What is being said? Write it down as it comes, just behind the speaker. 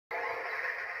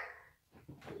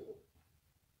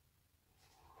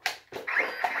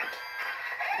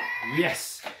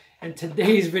Yes, in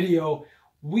today's video,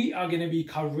 we are going to be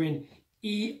covering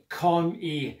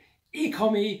ECOMI.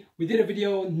 ECOMI, we did a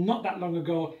video not that long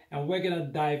ago, and we're going to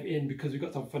dive in because we've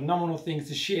got some phenomenal things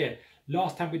to share.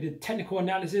 Last time we did technical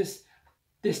analysis.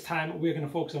 This time we're going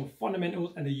to focus on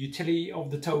fundamentals and the utility of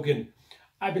the token.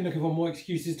 I've been looking for more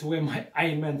excuses to wear my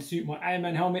Iron Man suit, my Iron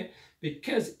Man helmet,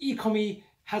 because ECOMI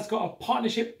has got a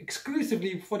partnership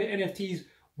exclusively for the NFTs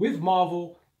with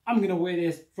Marvel. I'm going to wear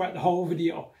this throughout the whole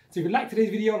video. So if you like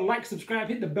today's video, like, subscribe,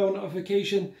 hit the bell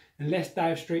notification, and let's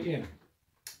dive straight in.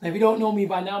 Now, if you don't know me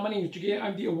by now, my name is Jagir.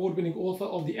 I'm the award-winning author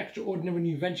of The Extraordinary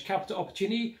New Venture Capital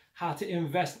Opportunity, How to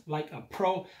Invest Like a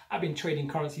Pro. I've been trading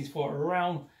currencies for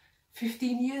around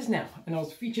 15 years now, and I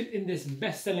was featured in this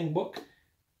best-selling book,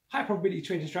 High Probability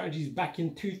Trading Strategies, back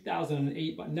in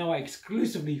 2008, but now I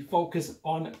exclusively focus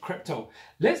on crypto.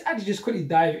 Let's actually just quickly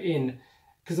dive in,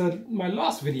 because my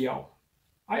last video,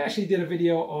 I actually did a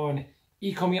video on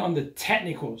ECOMI, on the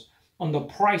technicals, on the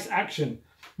price action.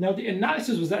 Now, the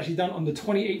analysis was actually done on the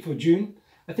 28th of June.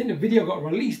 I think the video got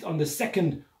released on the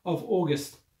 2nd of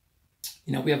August.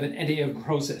 You know, we have an editing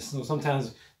process, so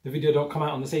sometimes the video don't come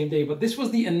out on the same day, but this was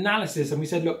the analysis, and we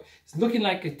said, look, it's looking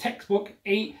like a textbook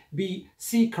A, B,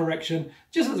 C correction.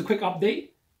 Just as a quick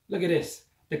update, look at this.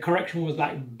 The correction was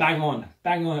like bang on,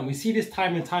 bang on. And we see this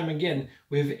time and time again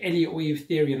with Elliott wave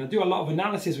theory. And I do a lot of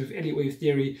analysis with Elliott wave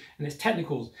theory and its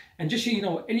technicals. And just so you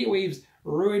know, Elliott waves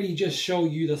really just show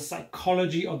you the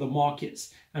psychology of the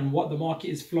markets and what the market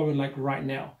is flowing like right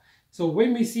now. So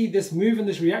when we see this move and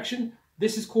this reaction,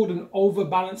 this is called an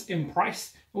overbalance in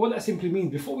price. And what that simply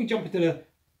means, before we jump into the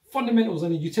fundamentals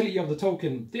and the utility of the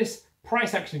token, this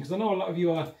price action, because I know a lot of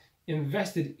you are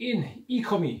invested in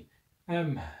ECOMI.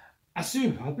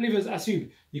 Asub, I believe it was Asub.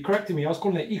 You corrected me. I was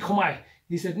calling it ECOMI.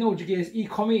 He said, no, Jagir, it's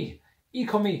ECOMI.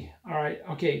 ECOMI. All right,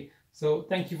 okay. So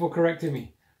thank you for correcting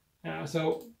me.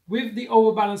 So with the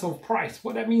overbalance of price,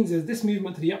 what that means is this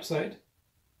movement to the upside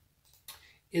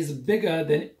is bigger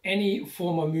than any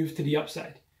former move to the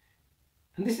upside.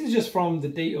 And this is just from the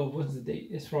date of, what's the date?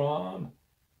 It's from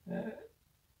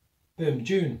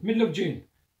June, middle of June.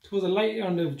 Towards the late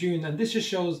end of June. And this just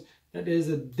shows that there's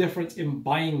a difference in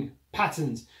buying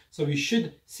patterns. So we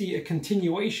should see a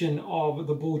continuation of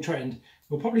the bull trend.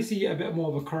 We'll probably see a bit more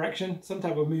of a correction, some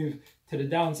type of move to the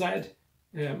downside,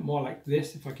 more like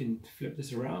this. If I can flip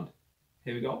this around,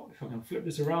 here we go. If I can flip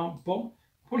this around, boom,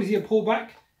 probably see a pullback.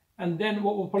 And then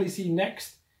what we'll probably see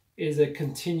next is a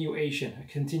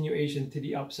continuation to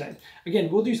the upside.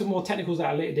 Again, we'll do some more technicals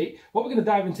at a later date. What we're going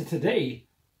to dive into today,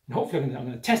 and hopefully I'm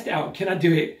going to test it out. Can I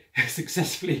do it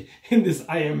successfully in this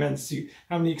Iron Man suit?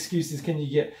 How many excuses can you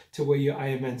get to wear your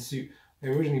Iron Man suit? I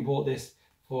originally bought this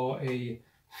for a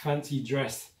fancy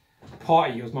dress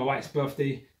party. It was my wife's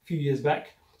birthday a few years back.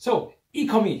 So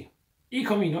ECOMI,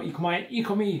 not ECOMI,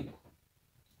 ECOMI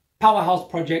powerhouse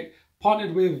project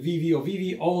partnered with VV, or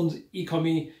VV owns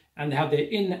ECOMI, and they have their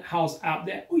in-house app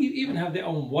there. Or you even have their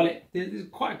own wallet. There's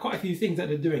quite a few things that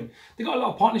they're doing. They got a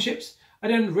lot of partnerships. I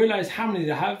didn't realize how many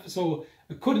they have. So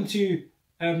according to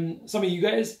some of you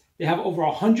guys, they have over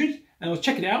 100, and I was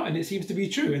checking it out, and it seems to be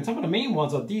true. And some of the main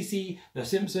ones are DC, The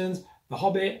Simpsons, The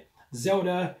Hobbit,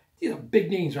 Zelda. These are big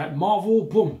names, right? Marvel,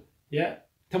 boom. Yeah.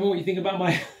 Tell me what you think about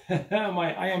my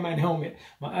my Iron Man helmet.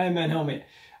 My Iron Man helmet.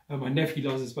 My nephew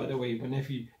loves this, by the way. My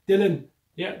nephew Dylan.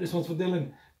 Yeah, this one's for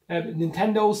Dylan.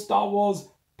 Nintendo, Star Wars,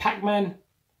 Pac-Man,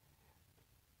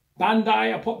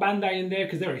 Bandai. I put Bandai in there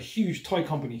because they're a huge toy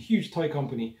company,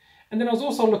 And then I was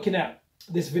also looking at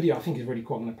this video. I think it's really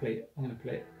cool. I'm going to play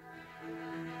it.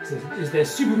 So is there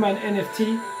Superman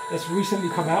NFT that's recently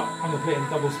come out? I'm going to play it in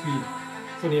double speed.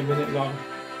 It's only a minute long.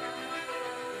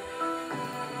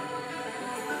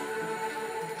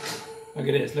 Look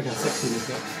at this. Look how sexy this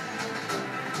looks.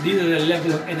 These are the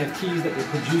level of NFTs that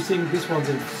they're producing. This one's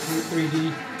in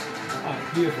 3D. Oh,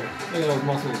 beautiful. Look at those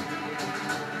muscles.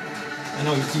 I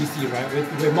know it's DC, right?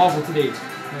 We're Marvel today.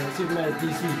 Superman is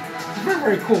DC. It's very,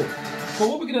 very cool. So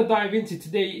what we're going to dive into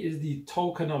today is the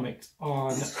tokenomics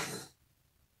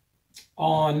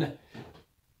on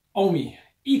OMI.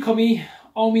 ECOMI,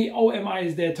 OMI, OMI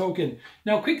is their token.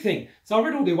 Now, quick thing. So I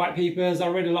read all their white papers. I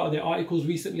read a lot of their articles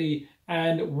recently.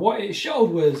 And what it showed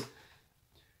was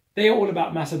they are all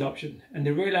about mass adoption. And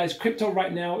they realize crypto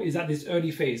right now is at this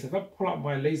early phase. If I pull up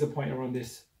my laser pointer on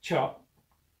this chart,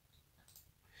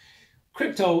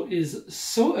 crypto is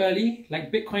so early.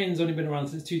 Like Bitcoin's only been around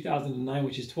since 2009,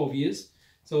 which is 12 years.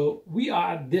 So we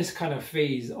are at this kind of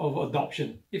phase of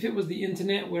adoption. If it was the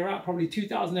internet, we're at probably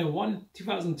 2001,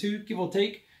 2002, give or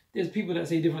take. There's people that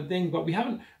say different things, but we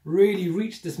haven't really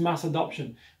reached this mass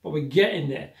adoption, but we're getting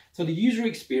there. So the user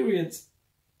experience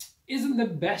isn't the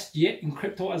best yet in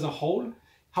crypto as a whole.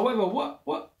 However,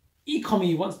 what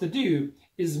ECOMI wants to do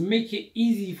is make it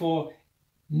easy for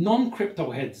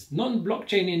non-crypto heads,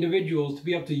 non-blockchain individuals to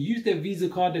be able to use their Visa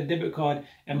card, their debit card,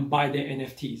 and buy their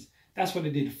NFTs. That's what they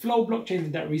did. Flow Blockchain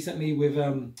did that recently with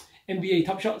NBA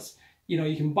Top Shots. You know,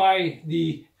 you can buy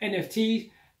the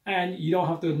NFT and you don't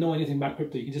have to know anything about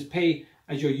crypto. You can just pay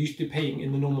as you're used to paying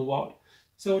in the normal world.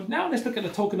 So now let's look at the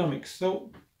tokenomics.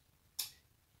 So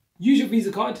use your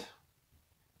Visa card.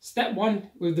 Step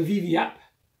one with the VV app,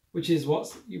 which is where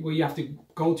you have to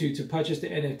go to purchase the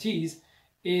NFTs,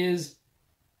 is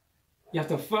you have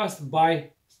to first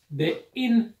buy their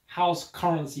in-house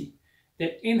currency.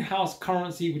 Their in-house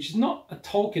currency, which is not a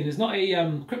token, it's not a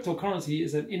cryptocurrency,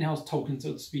 it's an in-house token,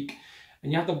 so to speak.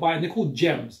 And you have to buy, and they're called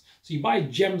gems. So you buy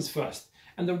gems first.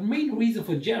 And the main reason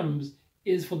for gems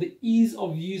is for the ease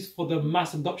of use for the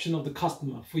mass adoption of the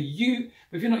customer. For you,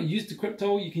 if you're not used to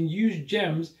crypto, you can use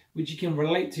gems, which you can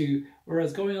relate to,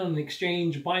 whereas going on an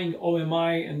exchange, buying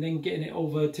OMI, and then getting it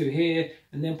over to here,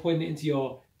 and then putting it into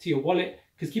your wallet.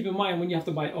 Because keep in mind, when you have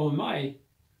to buy OMI,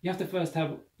 you have to first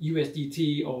have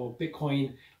USDT or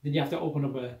Bitcoin, then you have to open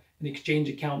up an exchange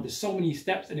account. There's so many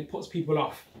steps and it puts people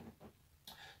off.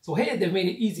 So here they've made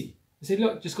it easy. They say,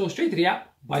 look, just go straight to the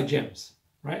app, buy gems,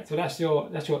 right? So that's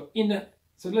your inner.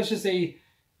 So let's just say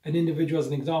an individual, as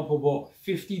an example, bought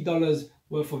 $50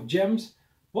 worth of gems.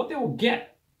 What they will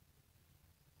get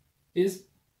is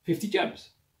 50 gems.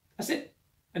 That's it.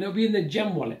 And it'll be in the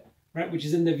gem wallet, right? Which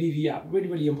is in the VV app. Really,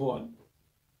 really important.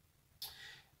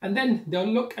 And then they'll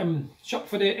look and shop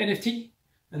for their NFT.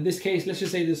 In this case, let's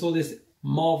just say they saw this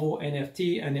Marvel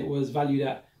NFT and it was valued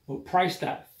at, or priced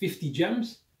at 50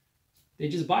 gems. They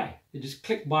just buy. They just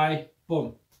click buy,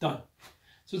 boom, done.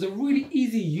 So it's a really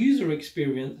easy user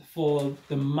experience for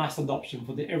the mass adoption,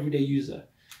 for the everyday user.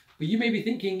 But you may be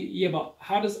thinking, yeah, but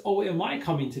how does OMI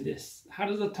come into this? How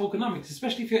does the tokenomics,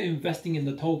 especially if you're investing in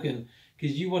the token,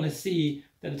 because you want to see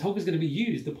that the token is going to be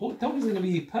used. The token is going to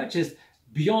be purchased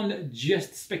beyond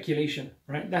just speculation,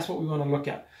 right? That's what we want to look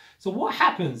at. So what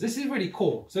happens? This is really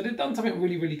cool. So they've done something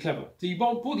really, really clever. So you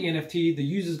bought the NFT, the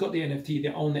users got the NFT, they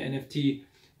own the NFT,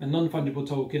 a non-fungible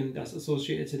token that's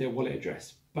associated to their wallet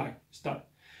address. Bang, it's done.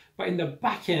 But in the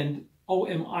back end,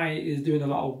 OMI is doing a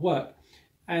lot of work.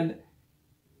 And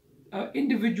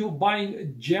individual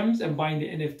buying gems and buying the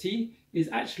NFT is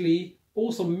actually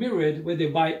also mirrored where they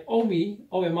buy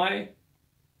OMI,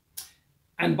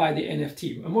 and buy the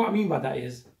NFT. And what I mean by that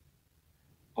is,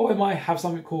 OMI have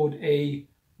something called a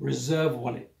reserve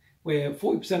wallet, where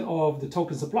 40% of the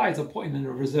token supplies are put in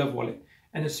a reserve wallet.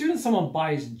 And as soon as someone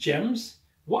buys gems,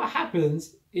 what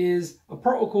happens is a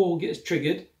protocol gets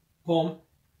triggered, boom,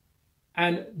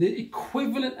 and the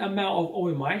equivalent amount of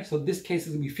OMI, so this case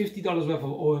is gonna be $50 worth of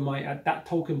OMI at that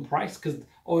token price, because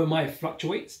OMI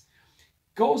fluctuates,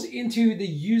 goes into the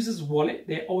user's wallet,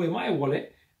 their OMI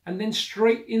wallet, and then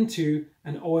straight into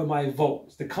an OMI vault,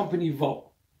 it's the company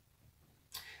vault.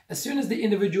 As soon as the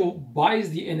individual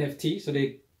buys the NFT, so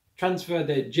they transfer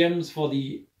their gems for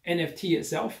the NFT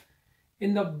itself,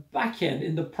 in the back end,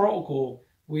 in the protocol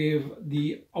with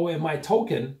the OMI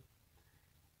token,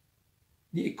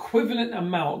 the equivalent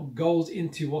amount goes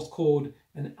into what's called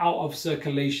an out of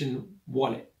circulation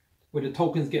wallet, where the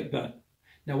tokens get burnt.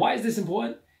 Now, why is this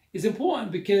important? It's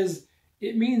important because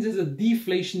it means there's a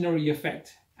deflationary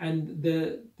effect. And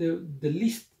the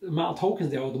least amount of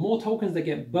tokens there, or the more tokens that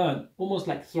get burnt, almost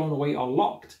like thrown away or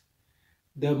locked,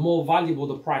 the more valuable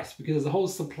the price, because there's a whole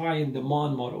supply and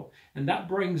demand model. And that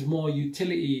brings more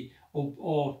utility,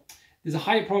 or there's a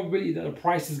higher probability that the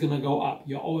price is going to go up.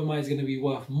 Your OMI is going to be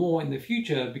worth more in the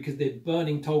future because they're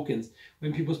burning tokens.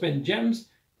 When people spend gems,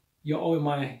 your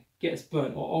OMI gets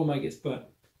burnt, or OMI gets burnt.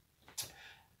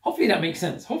 Hopefully that makes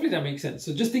sense. Hopefully that makes sense.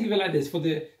 So just think of it like this. For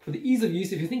the ease of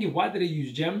use, if you're thinking, why do they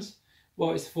use gems?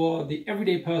 Well, it's for the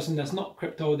everyday person that's not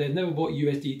crypto. They've never bought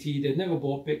USDT. They've never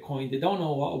bought Bitcoin. They don't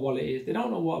know what a wallet is. They don't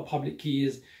know what a public key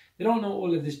is. They don't know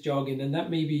all of this jargon, and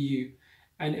that may be you.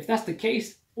 And if that's the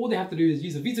case, all they have to do is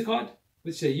use a Visa card,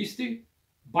 which they're used to,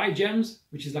 buy gems,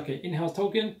 which is like an in-house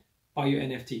token, buy your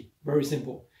NFT. Very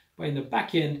simple. But in the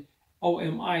back end,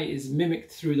 OMI is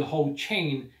mimicked through the whole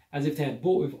chain as if they had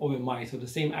bought with OMI. So the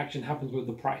same action happens with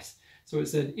the price. So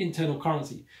it's an internal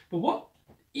currency. But what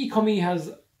ECOMI has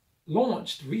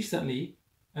launched recently,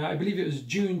 I believe it was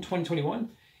June 2021,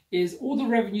 is all the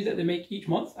revenue that they make each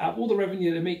month. Out of all the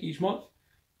revenue that they make each month,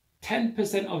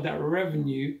 10% of that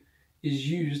revenue is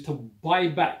used to buy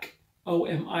back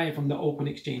OMI from the open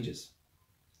exchanges.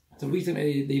 So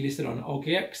recently they listed on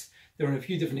OKX. They're on a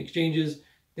few different exchanges.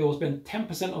 They will spend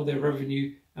 10% of their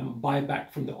revenue and buy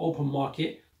back from the open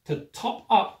market to top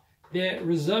up their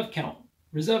reserve account.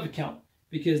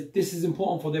 because this is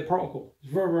important for their protocol.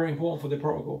 It's very, very important for their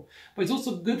protocol. But it's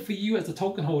also good for you as a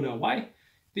token holder. Why?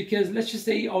 Because let's just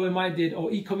say OMI did,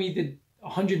 or ECOMI did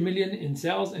 100 million in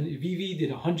sales and VV did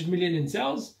 100 million in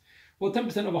sales. Well,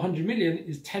 10% of 100 million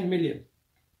is 10 million.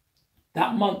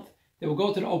 That month, they will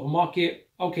go to the open market,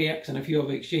 OKX and a few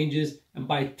other exchanges and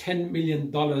buy $10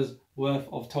 million worth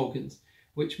of tokens,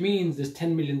 which means there's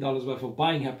 $10 million worth of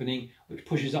buying happening, which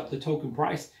pushes up the token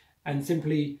price, and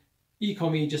simply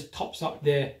ECOMI just tops up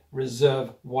their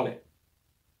reserve wallet.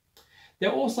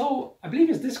 They're also, I believe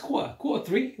it's this quarter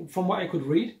 3, from what I could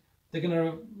read, they're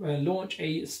going to launch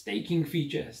a staking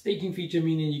feature. Staking feature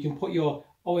meaning you can put your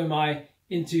OMI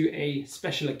into a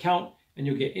special account and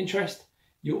you'll get interest.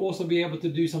 You'll also be able to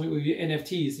do something with your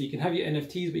NFTs. So you can have your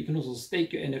NFTs, but you can also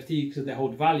stake your NFTs because they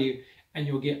hold value, and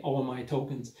you'll get OMI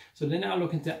tokens. So they're now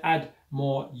looking to add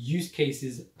more use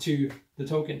cases to the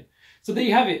token. So there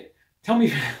you have it. Tell me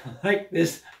if you like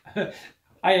this.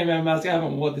 I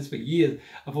haven't worn this for years.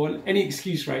 I thought any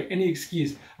excuse, right? Any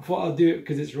excuse. I thought I'll do it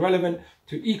because it's relevant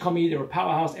to ECOMI. They're a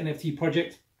powerhouse NFT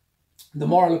project. The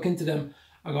more I look into them,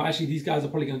 I go, actually, these guys are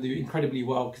probably going to do incredibly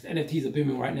well because NFTs are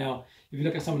booming right now. If you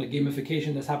look at some of the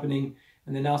gamification that's happening,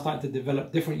 and they're now starting to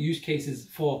develop different use cases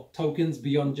for tokens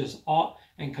beyond just art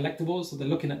and collectibles. So they're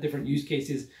looking at different use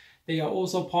cases. They are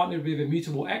also partnered with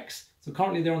Immutable X. So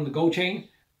currently they're on the Go chain,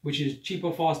 which is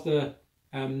cheaper, faster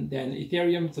than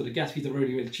Ethereum. So the gas fees are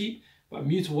really, really cheap. But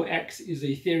Immutable X is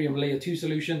the Ethereum layer 2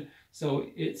 solution. So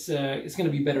it's going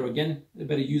to be better again, a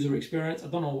better user experience. I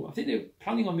don't know. I think they're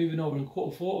planning on moving over in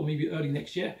quarter 4 or maybe early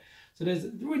next year. So there's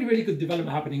really, really good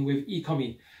development happening with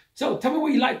ECOMI. So tell me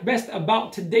what you liked best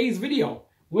about today's video.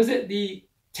 Was it the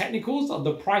technicals or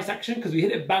the price action? Because we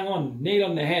hit it bang on, nail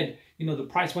on the head. You know, the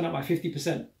price went up by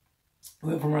 50%. It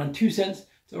went from around 2 cents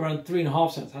to around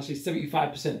 3.5 cents. Actually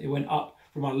 75% it went up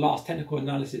from our last technical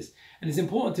analysis. And it's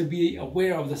important to be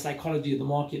aware of the psychology of the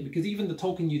market, because even the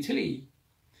token utility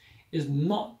is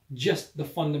not just the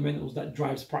fundamentals that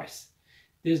drives price.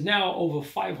 There's now over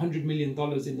 $500 million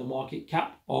in the market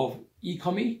cap of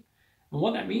ECOMI. And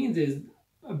what that means is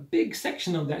a big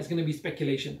section of that is going to be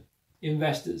speculation.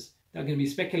 Investors that are going to be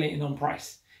speculating on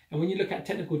price. And when you look at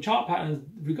technical chart patterns,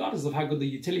 regardless of how good the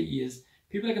utility is,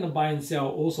 people are going to buy and sell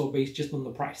also based just on the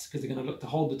price, because they're going to look to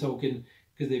hold the token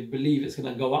because they believe it's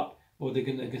going to go up, or they're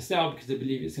going to sell because they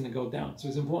believe it's going to go down. So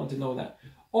it's important to know that.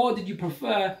 Or did you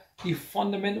prefer the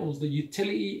fundamentals, the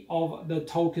utility of the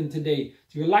token today?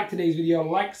 So if you like today's video,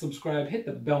 like, subscribe, hit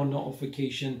the bell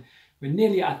notification. We're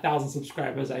nearly at 1,000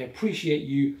 subscribers. I appreciate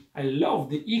you. I love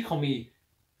the ECOMI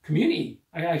community.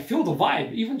 I feel the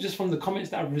vibe, even just from the comments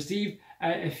that I've received.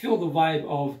 I feel the vibe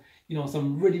of, you know,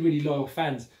 some really, really loyal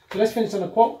fans. So let's finish on a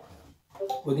quote.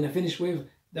 We're going to finish with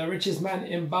the richest man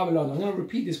in Babylon. I'm going to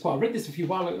repeat this quote. I read this a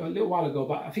little while ago,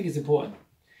 but I think it's important.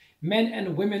 Men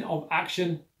and women of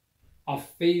action are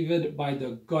favored by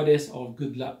the goddess of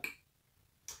good luck.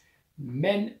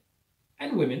 Men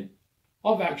and women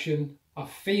of action are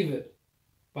favored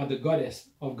by the goddess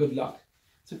of good luck.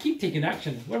 So keep taking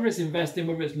action, whether it's investing,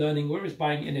 whether it's learning, whether it's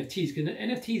buying NFTs, because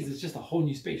NFTs is just a whole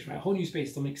new space, right? A whole new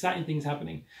space, some exciting things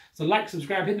happening. So like,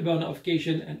 subscribe, hit the bell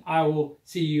notification, and I will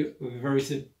see you very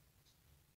soon.